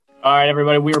All right,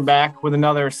 everybody, we are back with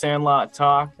another Sandlot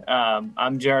Talk.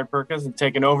 I'm Jared Perkins and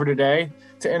taking over today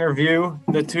to interview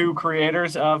the two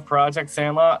creators of Project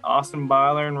Sandlot, Austin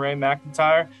Byler and Ray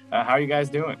McIntyre. How are you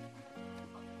guys doing?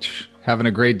 Having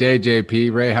a great day,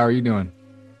 JP. Ray, how are you doing?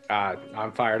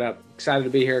 I'm fired up. Excited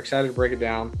to be here. Excited to break it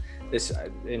down. This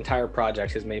entire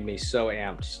project has made me so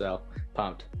amped, so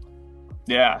pumped.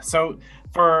 Yeah, so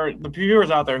for the viewers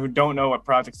out there who don't know what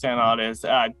Project Sandlot is,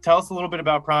 tell us a little bit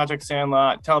about Project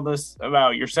Sandlot. Tell us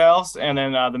about yourselves and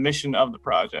then the mission of the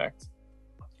project.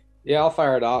 Yeah, I'll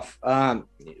fire it off.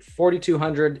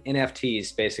 4,200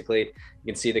 NFTs, basically.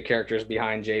 You can see the characters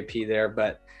behind JP there,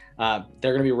 but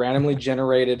they're going to be randomly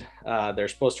generated. They're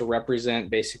supposed to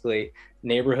represent basically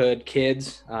neighborhood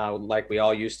kids like we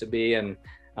all used to be. And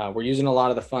we're using a lot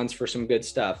of the funds for some good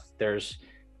stuff. There's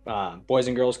Boys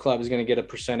and Girls Club is going to get a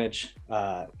percentage.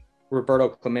 Roberto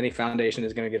Clemente Foundation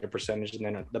is going to get a percentage. And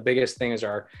then the biggest thing is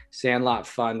our Sandlot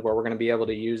Fund, where we're going to be able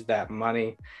to use that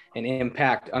money and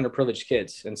impact underprivileged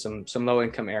kids in some low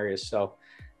income areas. So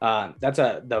that's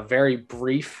the very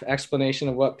brief explanation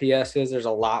of what PS is. There's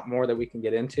a lot more that we can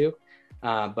get into.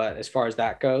 But as far as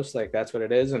that goes, like that's what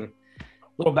it is. And a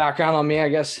little background on me, I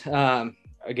guess.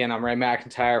 Again, I'm Ray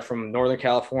McIntyre from Northern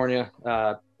California.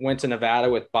 Went to Nevada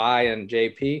with Bai and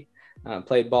JP,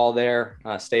 played ball there,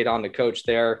 stayed on to coach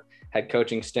there, had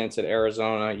coaching stints at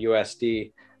Arizona,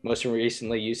 USD, most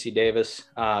recently UC Davis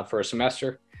for a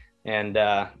semester. And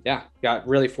got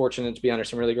really fortunate to be under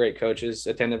some really great coaches,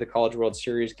 attended the College World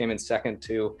Series, came in second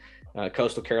to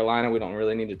Coastal Carolina. We don't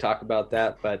really need to talk about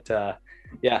that, but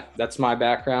that's my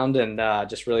background and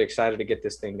just really excited to get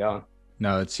this thing going.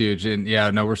 No, it's huge. And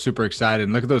we're super excited.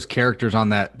 And look at those characters on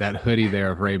that hoodie there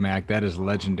of Ray Mac. That is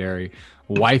legendary.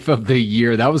 Wife of the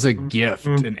year. That was a gift,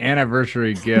 an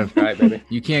anniversary gift. Right, baby.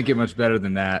 You can't get much better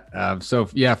than that.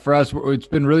 For us, it's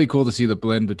been really cool to see the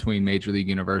blend between Major League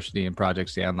University and Project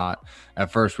Sandlot.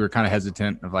 At first, we were kind of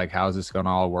hesitant of like, how is this going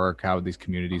to all work? How would these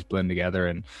communities blend together?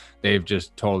 And they've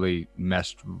just totally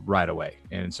meshed right away.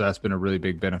 And so that's been a really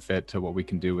big benefit to what we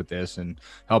can do with this and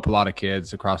help a lot of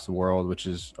kids across the world, which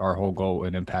is our whole goal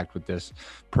and impact with this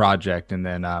project. And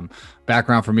then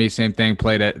background for me, same thing,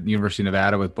 played at University of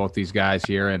Nevada with both these guys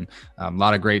here, and a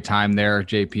lot of great time there.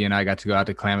 JP and I got to go out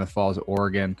to Klamath Falls,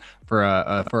 Oregon for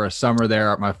a summer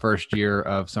there, my first year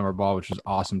of summer ball, which was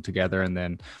awesome together. And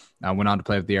then I went on to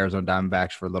play with the Arizona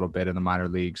Diamondbacks for a little bit in the minor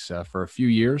leagues for a few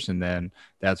years. And then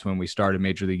that's when we started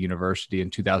Major League University in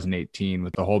 2018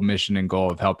 with the whole mission and goal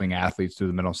of helping athletes through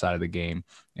the mental side of the game.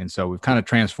 And so we've kind of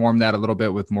transformed that a little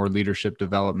bit with more leadership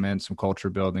development, some culture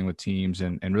building with teams,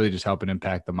 and really just helping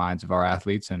impact the minds of our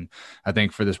athletes. And I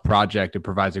think for this project, it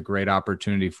provides a great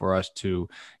opportunity for us to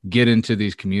get into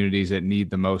these communities that need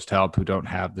the most help, who don't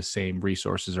have the same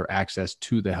resources or access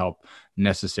to the help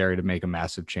necessary to make a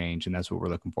massive change. And that's what we're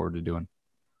looking forward to doing.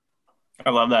 I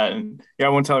love that. And I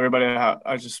want to tell everybody how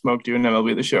I just smoked you in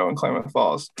MLB The Show in Klamath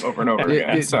Falls over and over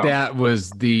again. So that was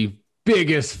the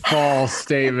biggest false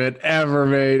statement ever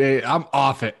made. I'm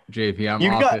off it, JP. Off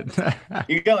it.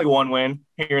 You got like one win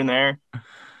here and there.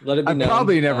 Let it be known. I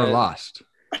probably never lost.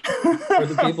 For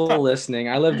the people listening,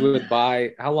 I lived with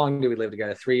Bai. How long did we live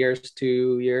together? 3 years?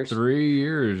 2 years? 3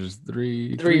 years.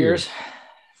 Three years.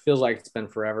 Feels like it's been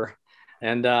forever.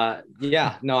 And I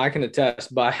can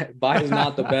attest. Bai is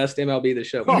not the best MLB The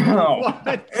Show.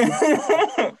 What?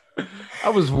 I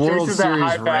was World Series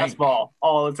high ranked fastball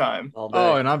all the time. All day.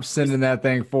 Oh, and I'm sending that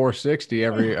thing 460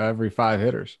 every 5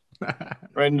 hitters.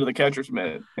 Right into the catcher's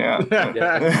mitt.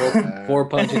 Yeah. Four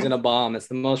punches and a bomb. It's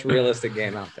the most realistic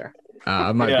game out there.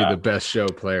 I might be the best show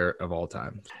player of all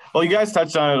time. Well, you guys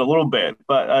touched on it a little bit,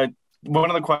 but one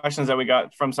of the questions that we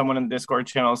got from someone in the Discord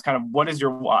channel is kind of, what is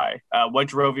your why? What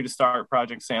drove you to start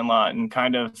Project Sandlot and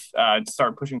kind of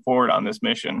start pushing forward on this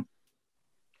mission?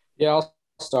 Yeah, I'll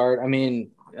start. I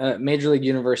mean, Major League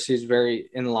University is very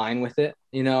in line with it,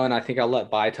 and I think I'll let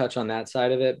Bai touch on that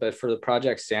side of it. But for the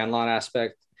Project Sandlot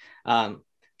aspect,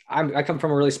 I come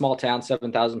from a really small town,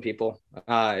 7,000 people.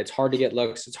 It's hard to get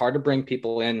looks. It's hard to bring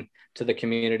people in to the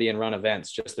community and run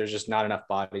events. There's just not enough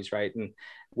bodies, right? And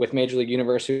with Major League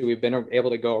University, we've been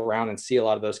able to go around and see a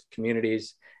lot of those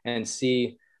communities and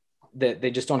see that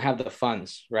they just don't have the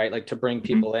funds, right? Like to bring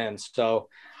people in. So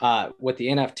with the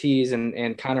NFTs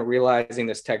and kind of realizing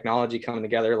this technology coming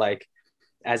together, like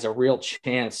as a real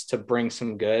chance to bring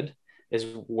some good, is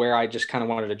where I just kind of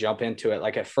wanted to jump into it.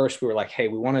 Like at first we were like, hey,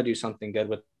 we want to do something good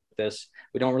with this.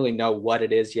 We don't really know what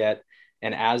it is yet.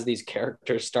 And as these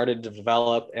characters started to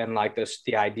develop and like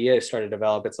the idea started to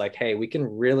develop, it's like, hey, we can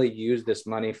really use this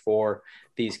money for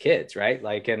these kids, right?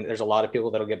 Like, and there's a lot of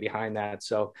people that'll get behind that.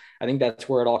 So I think that's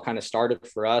where it all kind of started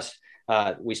for us.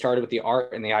 we started with the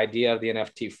art and the idea of the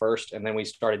NFT first, and then we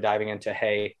started diving into,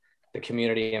 hey, the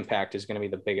community impact is going to be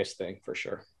the biggest thing for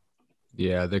sure.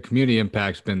 Yeah, the community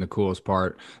impact's been the coolest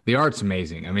part. The art's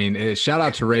amazing. I mean, shout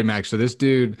out to Ray Mack. So this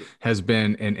dude has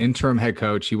been an interim head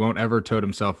coach. He won't ever tote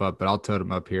himself up, but I'll tote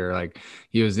him up here. Like,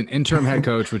 he was an interim head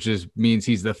coach, which means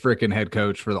he's the freaking head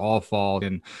coach for the all fall.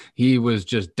 And he was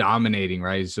just dominating,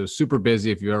 right? So super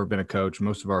busy. If you've ever been a coach,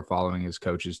 most of our following is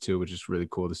coaches too, which is really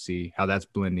cool to see how that's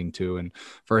blending too. And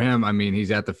for him, I mean,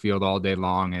 he's at the field all day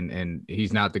long, and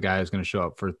he's not the guy who's going to show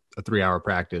up for a 3-hour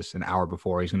practice an hour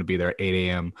before. He's going to be there at 8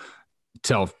 a.m.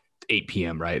 till 8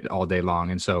 p.m., right? All day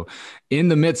long. And so in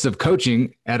the midst of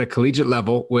coaching at a collegiate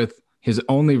level with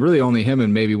really only him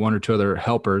and maybe one or two other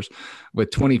helpers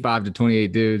with 25 to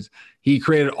 28 dudes, he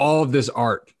created all of this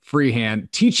art freehand,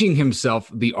 teaching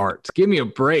himself the art. Give me a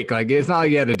break. Like, it's not like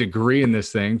he had a degree in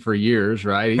this thing for years,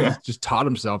 right? He just taught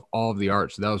himself all of the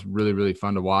art. So that was really, really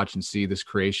fun to watch and see this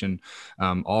creation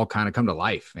all kind of come to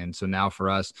life. And so now for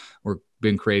us, we're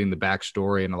been creating the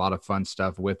backstory and a lot of fun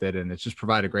stuff with it. And it's just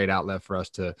provided a great outlet for us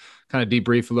to kind of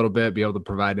debrief a little bit, be able to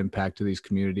provide impact to these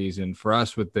communities. And for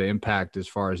us, with the impact as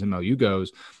far as MLU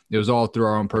goes, it was all through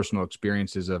our own personal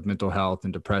experiences of mental health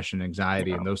and depression,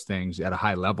 anxiety, and those things at a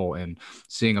high level, and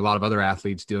seeing a lot of other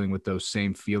athletes dealing with those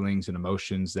same feelings and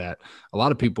emotions that a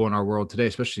lot of people in our world today,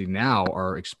 especially now,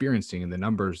 are experiencing, and the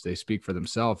numbers, they speak for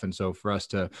themselves. And so for us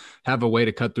to have a way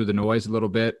to cut through the noise a little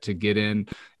bit, to get in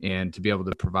and to be able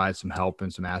to provide some help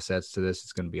and some assets to this,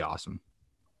 it's going to be awesome.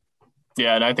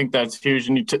 Yeah, and I think that's huge.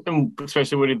 And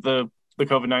especially with the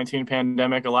COVID-19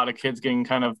 pandemic, a lot of kids getting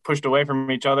kind of pushed away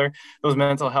from each other. Those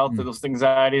mental health, those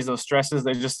anxieties, those stresses,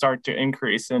 they just start to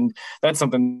increase. And that's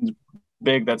something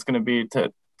big that's going to be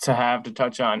to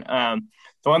touch on.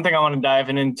 The one thing I want to dive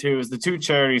into is the two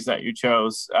charities that you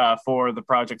chose for the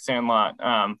Project Sandlot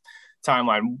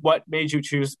timeline. What made you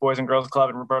choose Boys and Girls Club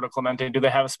and Roberto Clemente? Do they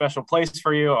have a special place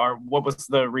for you, or what was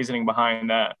the reasoning behind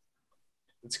that?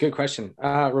 It's a good question.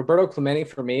 Roberto Clemente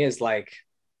for me is like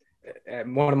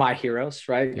one of my heroes,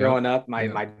 right? Yep. Growing up,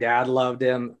 my dad loved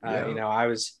him. You know, I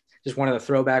was just one of the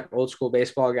throwback old school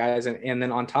baseball guys. And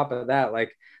then on top of that,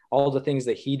 like all the things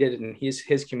that he did in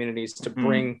his communities to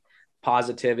bring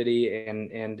positivity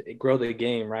and grow the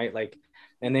game, right? Like,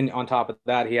 and then on top of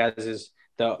that, he has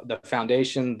the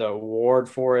foundation, the award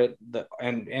for it,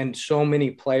 and so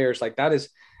many players. Like, that is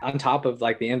on top of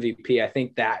like the MVP. I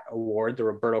think that award, the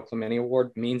Roberto Clemente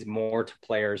Award, means more to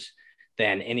players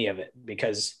than any of it,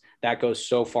 because that goes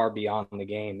so far beyond the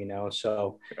game, you know?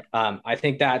 So I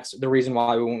think that's the reason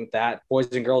why we went with that.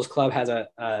 Boys and Girls Club has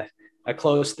a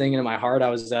close thing in my heart. I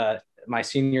was my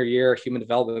senior year, human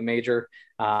development major.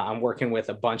 I'm working with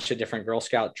a bunch of different Girl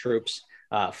Scout troops,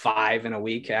 5 in a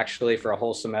week actually for a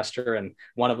whole semester. And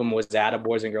one of them was at a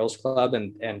Boys and Girls Club.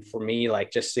 And for me,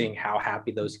 like, just seeing how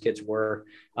happy those kids were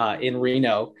in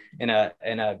Reno in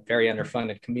a very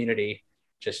underfunded community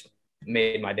just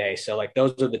made my day. So like,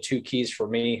 those are the two keys for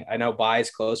me. I know Bai is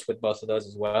close with both of those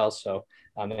as well. So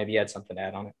maybe you had something to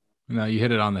add on it. No, you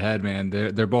hit it on the head, man.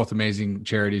 They're both amazing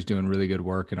charities doing really good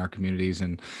work in our communities.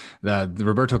 And the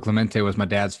Roberto Clemente was my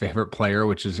dad's favorite player,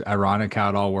 which is ironic how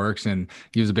it all works. And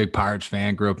he was a big Pirates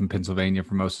fan, grew up in Pennsylvania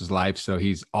for most of his life. So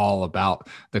he's all about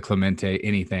the Clemente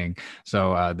anything.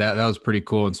 So that was pretty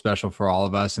cool and special for all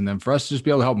of us. And then for us to just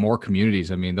be able to help more communities.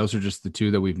 I mean, those are just the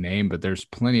two that we've named, but there's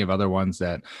plenty of other ones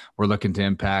that we're looking to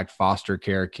impact. Foster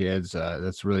care kids,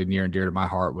 that's really near and dear to my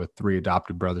heart, with 3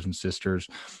 adopted brothers and sisters,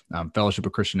 Fellowship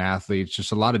of Christian Athletes,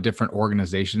 just a lot of different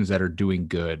organizations that are doing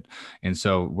good. And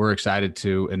so we're excited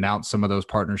to announce some of those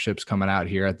partnerships coming out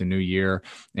here at the new year,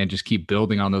 and just keep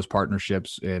building on those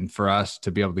partnerships. And for us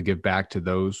to be able to give back to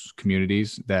those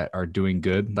communities that are doing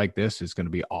good like this is going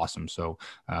to be awesome. So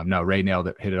no, Ray nailed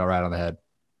it, hit it all right on the head.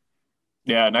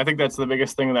 Yeah, and I think that's the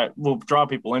biggest thing that will draw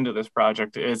people into this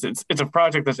project is it's a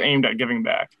project that's aimed at giving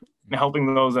back and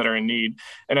helping those that are in need.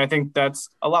 And I think that's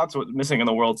a lot what's missing in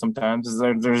the world sometimes, is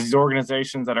there's these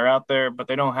organizations that are out there, but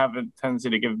they don't have a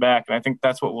tendency to give back. And I think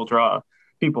that's what will draw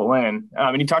people in.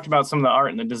 And you talked about some of the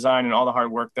art and the design and all the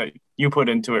hard work that you put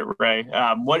into it, Ray.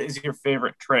 What is your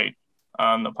favorite trait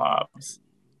on the Pops?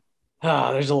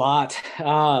 There's a lot.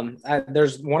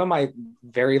 There's one of my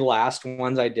very last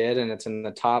ones I did, and it's in the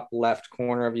top left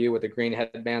corner of you with the green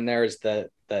headband. There is the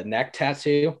neck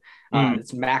tattoo.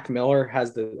 It's Mac Miller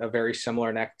has a very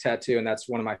similar neck tattoo, and that's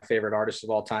one of my favorite artists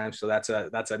of all time. So that's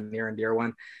a near and dear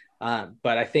one.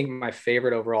 But I think my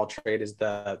favorite overall trait is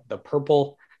the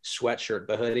purple sweatshirt,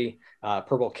 the hoodie,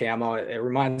 purple camo. It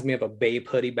reminds me of a Bape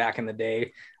hoodie back in the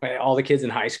day. All the kids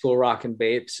in high school rocking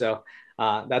Bape. So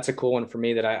that's a cool one for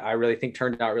me that I really think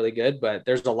turned out really good, but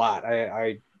there's a lot.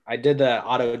 I I did the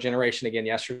auto generation again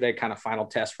yesterday, kind of final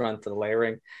test run for the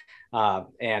layering,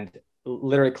 and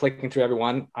literally clicking through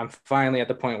everyone. I'm finally at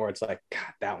the point where it's like,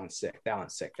 God, that one's sick. That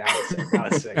one's sick. That one's sick. That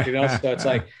one's sick. You know, so it's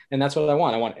like, and that's what I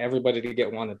want. I want everybody to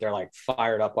get one that they're like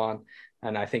fired up on.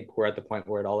 And I think we're at the point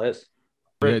where it all is.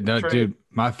 Yeah, no, dude,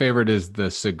 my favorite is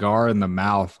the cigar in the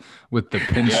mouth with the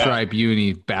pinstripe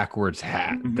uni backwards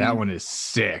hat. That one is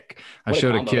sick. I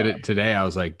showed a kid it today. I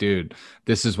was like, dude,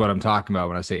 this is what I'm talking about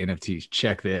when I say NFTs.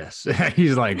 Check this.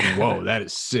 He's like, whoa, that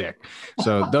is sick.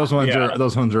 So those ones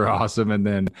are awesome. And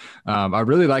then I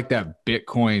really like that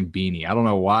Bitcoin beanie. I don't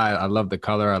know why. I love the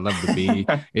color. I love the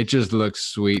beanie. It just looks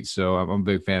sweet. So I'm a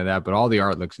big fan of that. But all the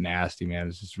art looks nasty, man.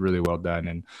 It's just really well done.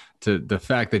 And to the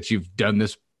fact that you've done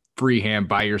this freehand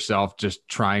by yourself, just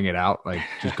trying it out, like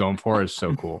just going for it, is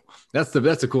so cool. That's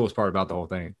the coolest part about the whole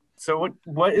thing. So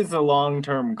what is the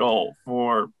long-term goal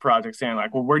for Project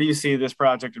Sandlot? Well, where do you see this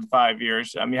project in 5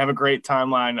 years? You have a great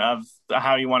timeline of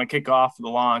how you want to kick off the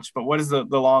launch, but what is the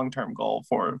long-term goal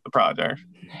for the project?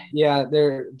 Yeah,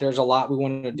 there's a lot we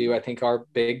wanted to do. I think our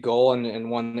big goal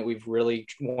and one that we've really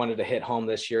wanted to hit home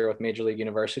this year with Major League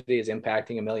University is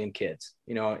impacting 1 million kids,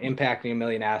 impacting 1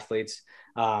 million athletes,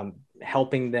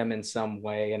 helping them in some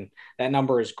way. And that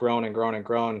number has grown and grown and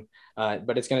grown.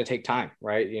 But it's going to take time,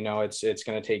 right? It's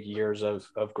going to take years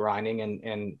of grinding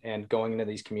and going into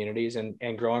these communities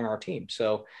and growing our team.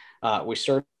 So we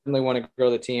certainly want to grow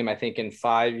the team. I think in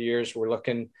 5 years, we're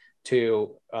looking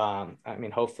to,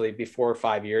 hopefully before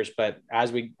 5 years, but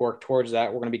as we work towards that,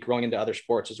 we're going to be growing into other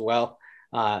sports as well,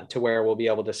 to where we'll be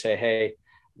able to say, hey,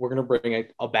 we're going to bring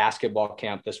a basketball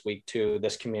camp this week to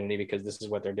this community because this is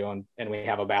what they're doing. And we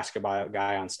have a basketball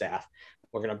guy on staff.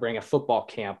 We're going to bring a football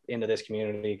camp into this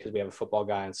community because we have a football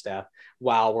guy on staff,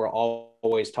 while we're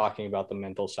always talking about the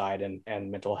mental side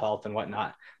and mental health and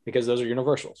whatnot, because those are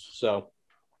universals. So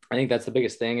I think that's the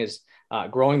biggest thing is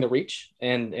growing the reach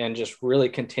and just really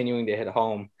continuing to hit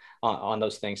home on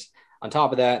those things. On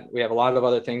top of that, we have a lot of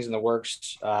other things in the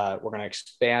works. We're going to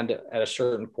expand at a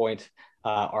certain point.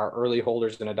 Our early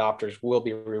holders and adopters will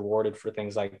be rewarded for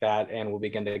things like that, and we'll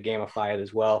begin to gamify it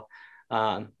as well,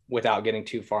 without getting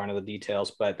too far into the details.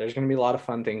 But there's going to be a lot of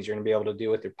fun things you're going to be able to do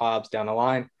with your POBs down the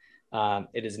line.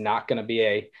 It is not going to be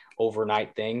a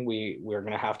overnight thing. We're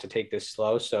going to have to take this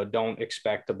slow. So don't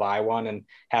expect to buy one and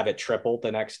have it triple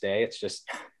the next day.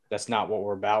 That's not what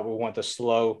we're about. We want the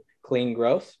slow, clean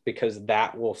growth because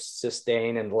that will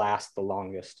sustain and last the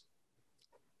longest.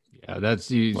 Yeah, that's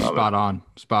spot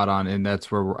on. And that's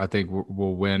where I think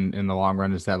we'll win in the long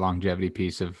run, is that longevity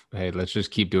piece of, hey, let's just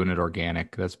keep doing it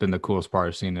organic. That's been the coolest part,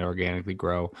 of seeing it organically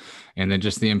grow. And then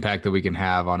just the impact that we can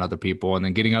have on other people, and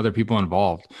then getting other people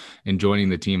involved and joining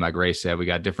the team. Like Ray said, we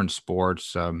got different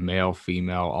sports, male,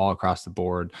 female, all across the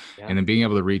board. Yeah. And then being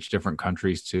able to reach different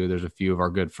countries too. There's a few of our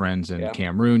good friends in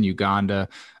Cameroon, Uganda,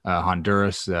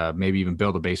 Honduras, maybe even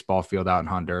build a baseball field out in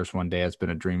Honduras one day. It's been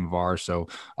a dream of ours. So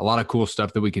a lot of cool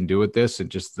stuff that we can do with this, and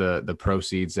just the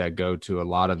proceeds that go to a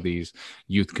lot of these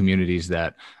youth communities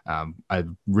that I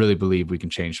really believe we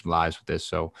can change some lives with this.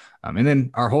 So and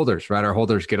then our holders, right? Our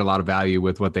holders get a lot of value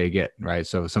with what they get, right?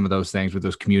 So some of those things with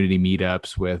those community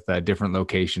meetups, with different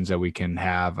locations that we can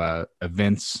have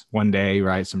events one day,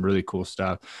 right? Some really cool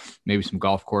stuff, maybe some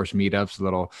golf course meetups, a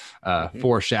little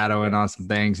foreshadowing on some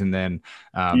things, and then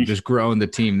just growing the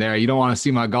team there. You don't want to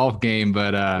see my golf game,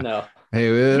 but no. Hey,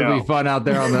 it'll be fun out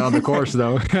there on the course,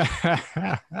 though.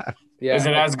 Yeah. Is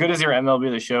it as good as your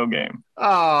MLB The Show game?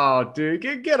 Oh, dude,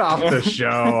 get off the show.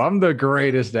 I'm the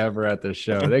greatest ever at the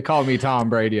show. They call me Tom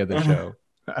Brady at the show.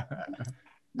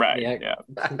 Right. Yeah.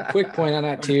 Quick point on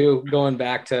that too, going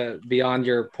back to beyond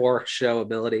your poor show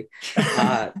ability.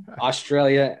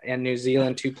 Australia and New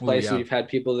Zealand, two places we've had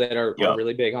people that are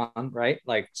really big on, right?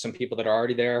 Like some people that are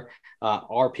already there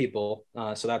are people.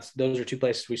 So those are two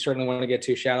places we certainly want to get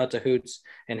to. Shout out to Hoots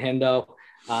and Hendo.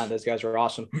 Those guys are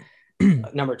awesome.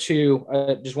 Number two,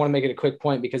 I just want to make it a quick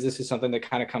point because this is something that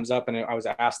kind of comes up, and I was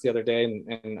asked the other day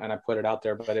and I put it out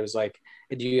there, but it was like,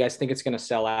 do you guys think it's going to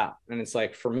sell out? And it's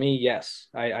like, for me, yes,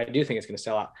 I do think it's going to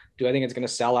sell out. Do I think it's going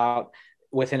to sell out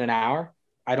within an hour?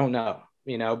 I don't know,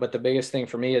 but the biggest thing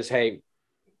for me is, hey,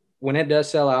 when it does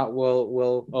sell out,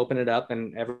 we'll open it up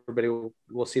and everybody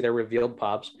will see their revealed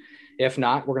POBs. If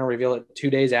not, we're going to reveal it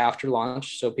 2 days after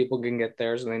launch so people can get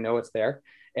theirs and they know it's there.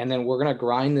 And then we're going to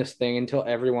grind this thing until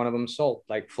every one of them sold,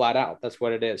 like flat out. That's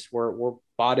what it is. We're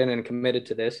bought in and committed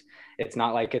to this. It's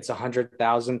not like it's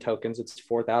 100,000 tokens. It's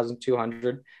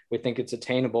 4,200. We think it's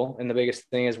attainable. And the biggest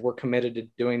thing is we're committed to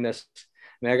doing this.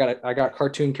 I mean, I got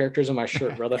cartoon characters in my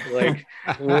shirt, brother. Like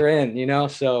we're in,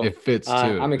 so it fits too.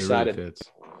 I'm excited. It really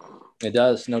fits. It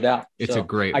does, no doubt. It's a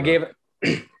great. I gave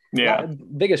it. Yeah.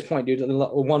 Biggest point, dude.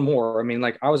 One more. I mean,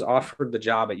 like, I was offered the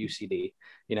job at UCD.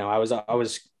 I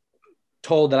was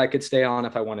told that I could stay on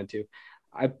if I wanted to.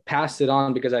 I passed it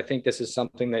on because I think this is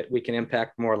something that we can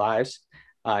impact more lives.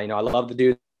 I love the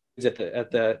dudes at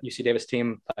the UC Davis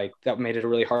team. Like, that made it a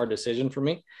really hard decision for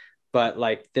me, but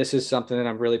like, this is something that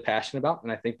I'm really passionate about,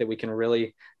 and I think that we can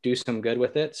really do some good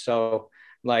with it. So,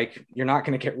 like, you're not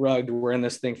going to get rugged. We're in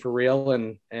this thing for real,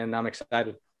 and I'm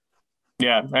excited.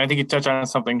 Yeah, I think you touch on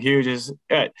something huge is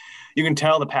you can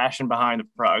tell the passion behind the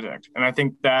project. And I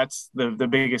think that's the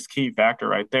biggest key factor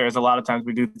right there is a lot of times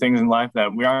we do things in life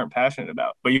that we aren't passionate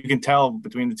about, but you can tell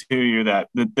between the two of you that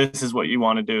this is what you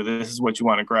want to do. This is what you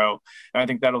want to grow. And I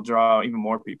think that'll draw even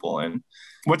more people in.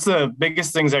 What's the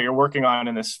biggest things that you're working on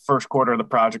in this first quarter of the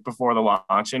project before the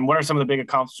launch? And what are some of the big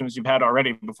accomplishments you've had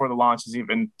already before the launch has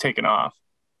even taken off?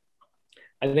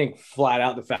 I think flat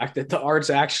out the fact that the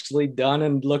art's actually done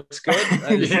and looks good.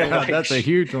 Yeah, that's a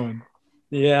huge one.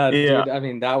 Yeah, dude. I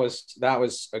mean, that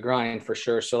was a grind for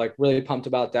sure. So, like, really pumped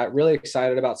about that. Really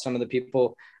excited about some of the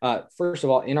people, first of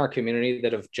all, in our community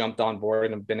that have jumped on board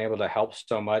and have been able to help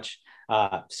so much.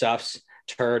 Suffs,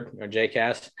 Turd, or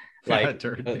JCast. Like,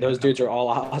 those dudes are all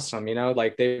awesome.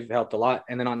 Like, they've helped a lot.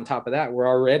 And then on top of that, we're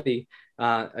already,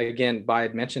 again,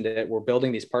 Bayard mentioned it, we're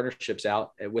building these partnerships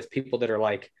out with people that are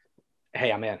like, hey,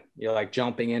 I'm in. You're like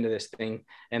jumping into this thing,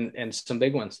 and some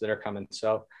big ones that are coming.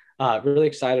 So really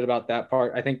excited about that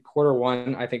part. I think quarter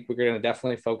one, I think we're going to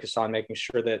definitely focus on making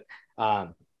sure that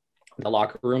the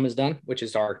locker room is done, which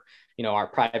is our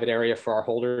private area for our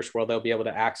holders, where they'll be able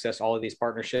to access all of these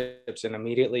partnerships and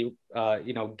immediately,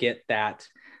 get that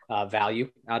value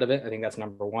out of it. I think that's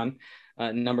number one.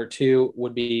 Number two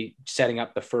would be setting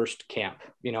up the first camp,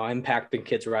 impacting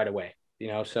kids right away.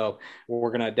 So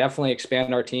we're going to definitely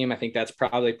expand our team. I think that's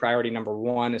probably priority number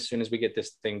one. As soon as we get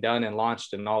this thing done and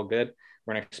launched and all good,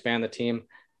 we're going to expand the team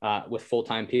with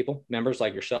full-time members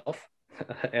like yourself.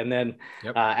 And then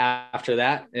after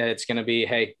that, it's going to be,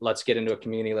 hey, let's get into a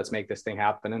community. Let's make this thing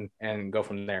happen and go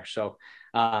from there. So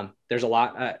there's a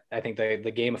lot. I think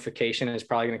the gamification is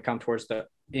probably going to come towards the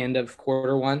end of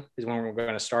quarter one is when we're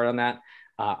going to start on that.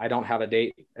 I don't have a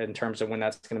date in terms of when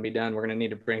that's going to be done. We're going to need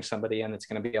to bring somebody in that's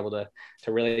going to be able to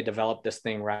really develop this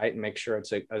thing right and make sure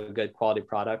it's a good quality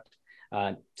product,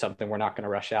 something we're not going to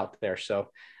rush out there. So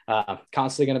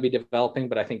constantly going to be developing,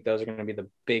 but I think those are going to be the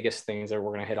biggest things that we're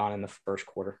going to hit on in the first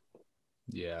quarter.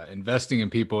 Yeah, investing in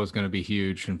people is going to be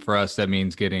huge. And for us, that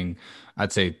means getting,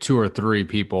 I'd say, 2 or 3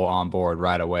 people on board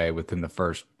right away within the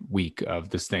first week of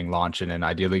this thing launching, and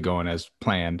ideally going as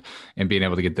planned and being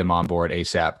able to get them on board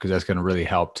ASAP, because that's going to really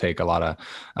help take a lot of,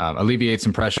 alleviate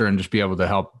some pressure and just be able to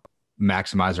help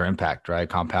maximize our impact, right?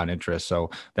 Compound interest.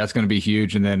 So that's going to be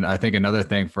huge. And then I think another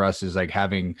thing for us is like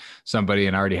having somebody,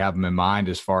 and I already have them in mind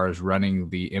as far as running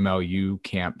the MLU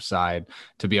camp side,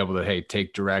 to be able to, hey,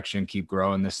 take direction, keep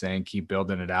growing this thing, keep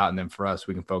building it out. And then for us,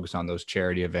 we can focus on those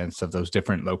charity events of those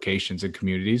different locations and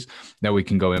communities that we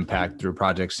can go impact through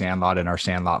Project Sandlot and our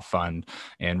Sandlot Fund.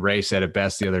 And Ray said it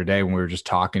best the other day when we were just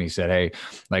talking. He said, hey,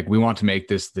 like, we want to make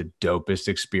this the dopest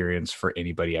experience for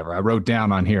anybody ever. I wrote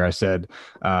down on here, I said,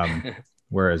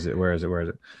 where is it?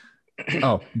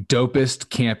 Oh, dopest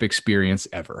camp experience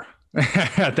ever.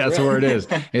 That's where it is.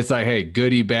 It's like, hey,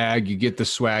 goodie bag, you get the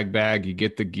swag bag, you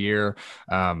get the gear.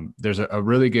 There's a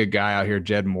really good guy out here,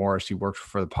 Jed Morris. He works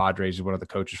for the Padres. He's one of the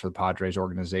coaches for the Padres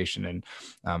organization. And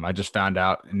I just found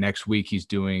out next week he's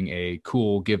doing a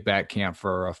cool give back camp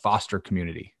for a foster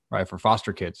community, right? For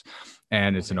foster kids.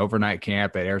 And it's an overnight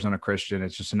camp at Arizona Christian.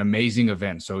 It's just an amazing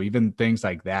event. So even things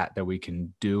like that we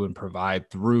can do and provide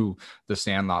through the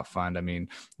Sandlot Fund. I mean,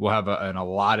 we'll have an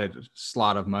allotted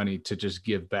slot of money to just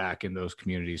give back in those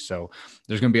communities. So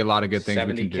there's going to be a lot of good things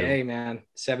we can do. 70K, man.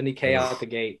 70K out the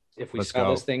gate. If we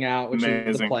sell this thing out, which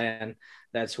is the plan,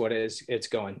 that's what it's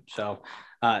going. So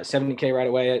 70K right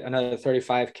away, another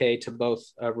 35K to both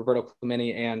Roberto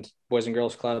Clemente and Boys and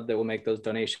Girls Club that will make those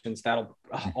donations. That'll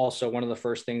also one of the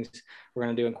first things we're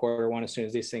going to do in quarter one as soon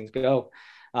as these things go.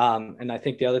 And I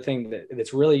think the other thing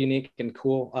that's really unique and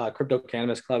cool, Crypto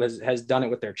Cannabis Club has done it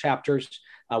with their chapters.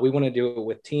 We want to do it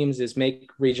with teams, is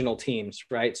make regional teams,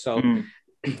 right? So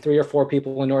 3 or 4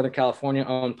 people in Northern California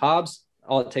own POBs.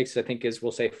 All it takes, I think, is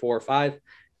we'll say 4 or 5,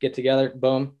 get together,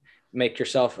 boom, make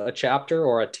yourself a chapter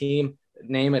or a team,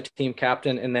 name a team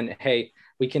captain, and then, hey,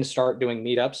 we can start doing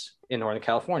meetups in Northern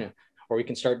California, or we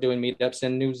can start doing meetups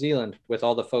in New Zealand with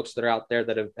all the folks that are out there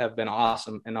that have been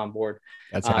awesome and on board.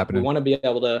 That's happening. We want to be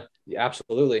able to,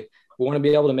 absolutely. We want to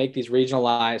be able to make these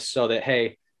regionalized so that,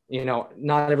 hey,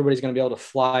 not everybody's going to be able to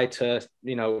fly to,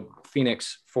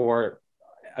 Phoenix for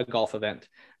a golf event,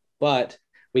 but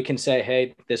we can say,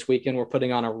 hey, this weekend we're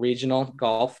putting on a regional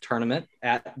golf tournament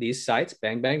at these sites.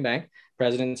 Bang, bang, bang.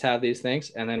 Presidents have these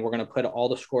things. And then we're going to put all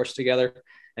the scores together,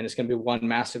 and it's going to be one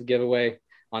massive giveaway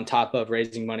on top of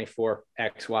raising money for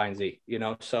X, Y, and Z,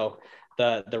 So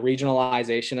the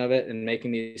regionalization of it and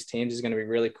making these teams is going to be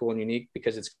really cool and unique,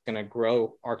 because it's going to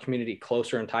grow our community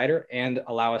closer and tighter and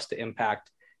allow us to impact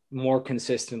more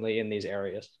consistently in these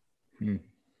areas.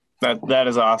 That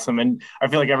is awesome. And I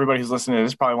feel like everybody who's listening to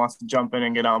this probably wants to jump in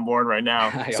and get on board right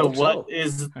now. So what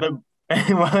is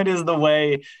the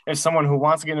way, if someone who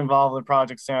wants to get involved with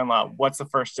Project Sandlot, what's the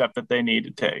first step that they need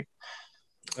to take?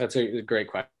 That's a great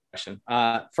question.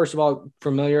 First of all,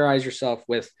 familiarize yourself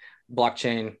with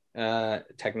blockchain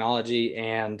technology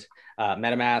and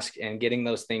MetaMask, and getting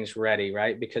those things ready,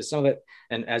 right? Because some of it,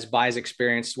 and as Bai's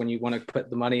experienced, when you want to put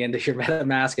the money into your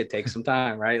MetaMask, it takes some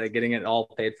time, right? Like getting it all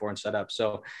paid for and set up.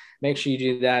 So make sure you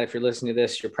do that. If you're listening to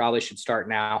this, you probably should start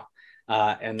now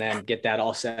and then get that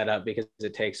all set up, because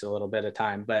it takes a little bit of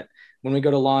time. But when we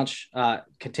go to launch,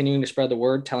 continuing to spread the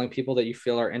word, telling people that you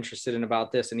feel are interested in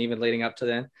about this, and even leading up to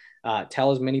then,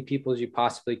 tell as many people as you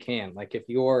possibly can. Like if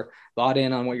you're bought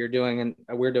in on what you're doing and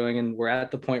we're doing, and we're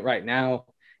at the point right now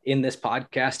in this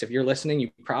podcast, if you're listening, you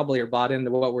probably are bought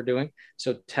into what we're doing.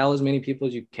 So tell as many people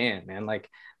as you can, man. Like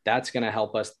that's going to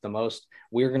help us the most.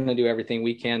 We're going to do everything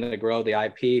we can to grow the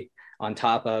IP on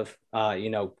top of,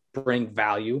 bring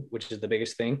value, which is the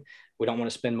biggest thing. We don't want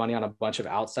to spend money on a bunch of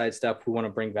outside stuff. We want to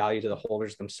bring value to the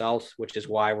holders themselves, which is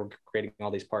why we're creating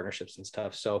all these partnerships and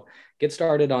stuff. So get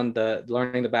started on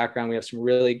learning the background. We have some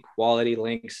really quality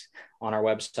links on our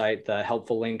website, the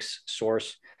helpful links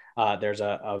source. There's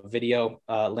a video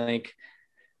link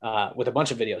with a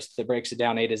bunch of videos that breaks it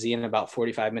down A to Z in about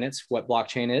 45 minutes, what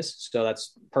blockchain is. So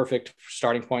that's perfect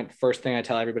starting point. First thing I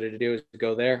tell everybody to do is to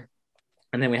go there.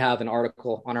 And then we have an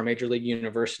article on our Major League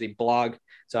University blog.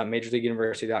 So at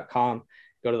majorleagueuniversity.com,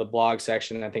 go to the blog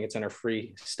section. I think it's under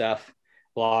free stuff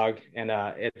blog. And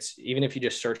it's, even if you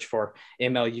just search for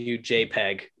MLU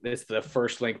JPEG, it's the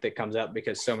first link that comes up,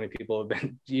 because so many people have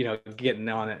been, getting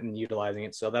on it and utilizing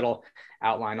it. So that'll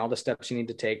outline all the steps you need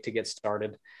to take to get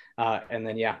started. And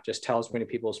then, just tell as many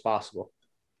people as possible.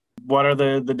 What are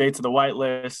the dates of the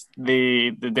whitelist,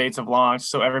 the dates of launch,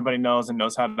 so everybody knows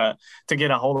how to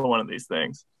get a hold of one of these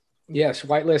things? Yes,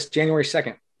 whitelist January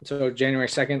 2nd. So January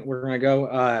 2nd, we're going to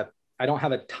go. I don't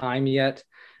have a time yet.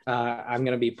 I'm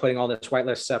going to be putting all this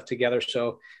whitelist stuff together.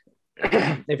 So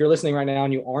if you're listening right now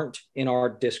and you aren't in our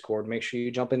Discord, make sure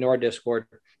you jump into our Discord.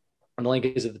 And the link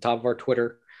is at the top of our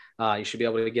Twitter. You should be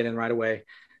able to get in right away.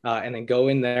 And then go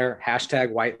in there,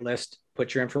 hashtag whitelist,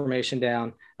 put your information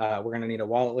down. We're going to need a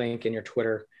wallet link and your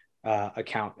Twitter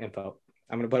account info.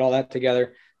 I'm going to put all that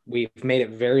together. We've made it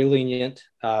very lenient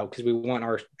because we want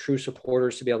our true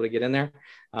supporters to be able to get in there.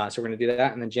 So we're going to do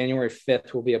that. And then January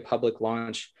 5th will be a public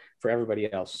launch for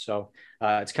everybody else. So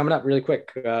it's coming up really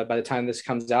quick. By the time this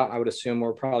comes out, I would assume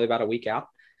we're probably about a week out.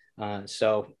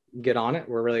 So get on it.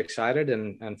 We're really excited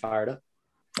and fired up.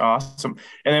 Awesome.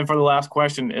 And then for the last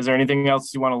question, is there anything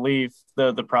else you want to leave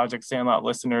the Project Sandlot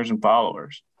listeners and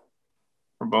followers,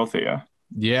 for both of you?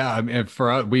 Yeah, I mean, for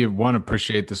us, we want to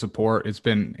appreciate the support. It's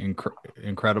been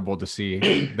incredible to see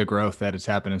the growth that has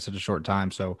happened in such a short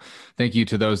time. So thank you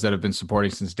to those that have been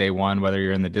supporting since day one, whether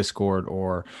you're in the Discord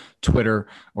or Twitter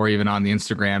or even on the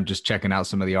Instagram, just checking out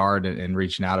some of the art and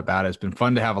reaching out about it. It's been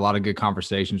fun to have a lot of good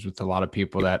conversations with a lot of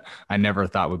people that I never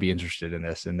thought would be interested in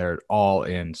this, and they're all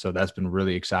in. So that's been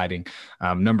really exciting.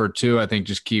 Number two, I think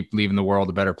just keep leaving the world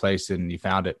a better place than you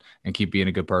found it, and keep being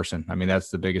a good person. I mean, that's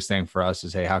the biggest thing for us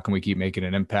is, hey, how can we keep making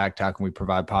an impact? How can we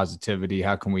provide positivity?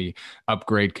 How can we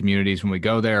upgrade communities when we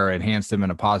go there or enhance them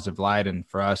in a positive light? And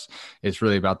for us, it's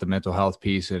really about the mental health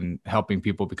piece and helping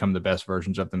people become the best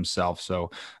versions of themselves.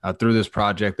 So through this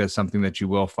project, that's something that you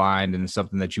will find and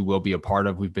something that you will be a part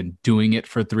of. We've been doing it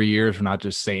for 3 years. We're not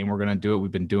just saying we're going to do it. We've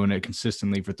been doing it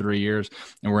consistently for 3 years,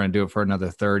 and we're going to do it for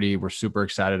another 30. We're super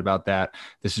excited about that.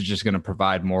 This is just going to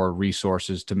provide more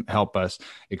resources to help us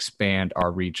expand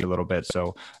our reach a little bit.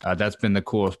 So that's been the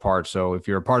coolest part. So if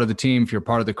you're a part of the team, if you're a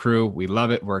part of the crew, we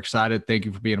love it. We're excited. Thank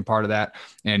you for being a part of that.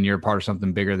 And you're a part of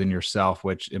something bigger than yourself,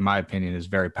 which in my opinion is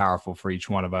very powerful for each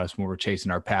one of us when we're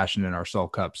chasing our passion and our soul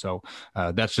cup. So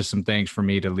that's just some things for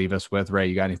me to leave us with. Ray,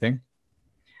 you got anything?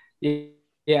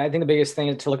 Yeah, I think the biggest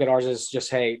thing to look at ours is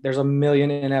just, hey, there's a million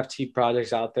NFT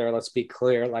projects out there. Let's be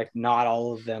clear. Like, not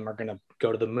all of them are going to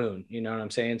go to the moon. You know what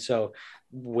I'm saying? So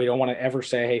we don't want to ever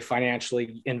say, hey,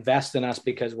 financially invest in us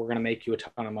because we're going to make you a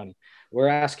ton of money. We're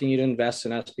asking you to invest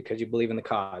in us because you believe in the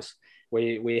cause.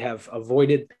 We have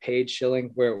avoided paid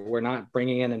shilling, where we're not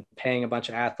bringing in and paying a bunch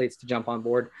of athletes to jump on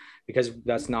board, because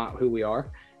that's not who we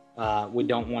are. We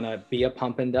don't want to be a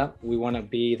pump and dump. We want to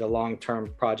be the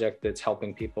long-term project that's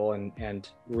helping people and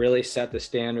really set the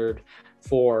standard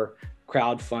for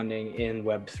crowdfunding in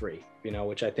Web3,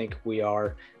 which I think we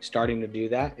are starting to do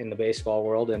that in the baseball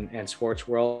world and sports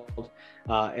world.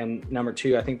 And number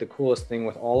two, I think the coolest thing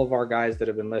with all of our guys that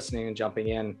have been listening and jumping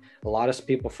in, a lot of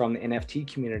people from the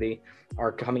NFT community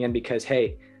are coming in because,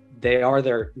 hey, they are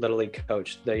their Little League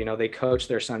coach. They coach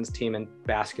their son's team in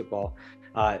basketball.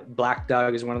 Black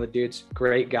Doug is one of the dudes,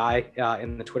 great guy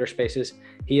in the Twitter spaces.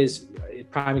 He is a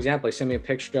prime example. He sent me a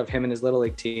picture of him and his Little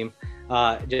League team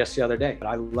just the other day. But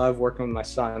I love working with my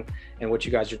son, and what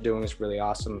you guys are doing is really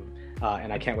awesome,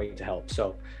 and I can't wait to help.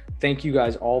 So thank you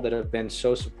guys all that have been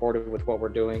so supportive with what we're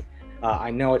doing.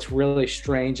 I know it's really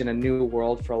strange in a new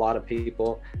world for a lot of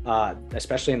people,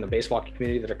 especially in the baseball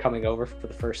community that are coming over for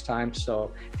the first time.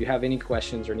 So if you have any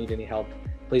questions or need any help,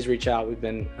 please reach out. We've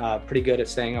been pretty good at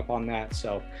staying up on that.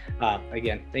 So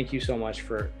again, thank you so much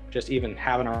for just even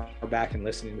having our back and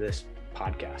listening to this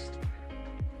podcast.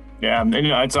 Yeah,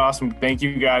 it's awesome. Thank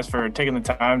you guys for taking the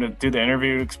time to do the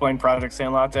interview, explain Project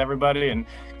Sandlot to everybody, and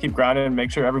keep grinding and make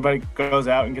sure everybody goes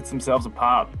out and gets themselves a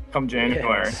pop come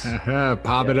January. Yes.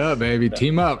 Pop it up, baby.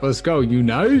 Team up. Let's go.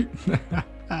 Unite.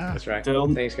 That's right.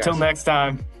 Thanks, guys. Till next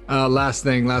time. Last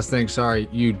thing. Sorry.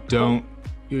 You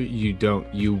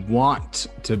want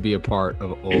to be a part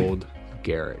of old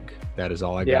Gehrig. That is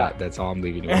all I got. That's all I'm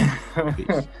leaving you with.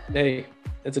 Peace. Hey,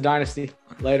 it's a dynasty.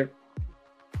 Later.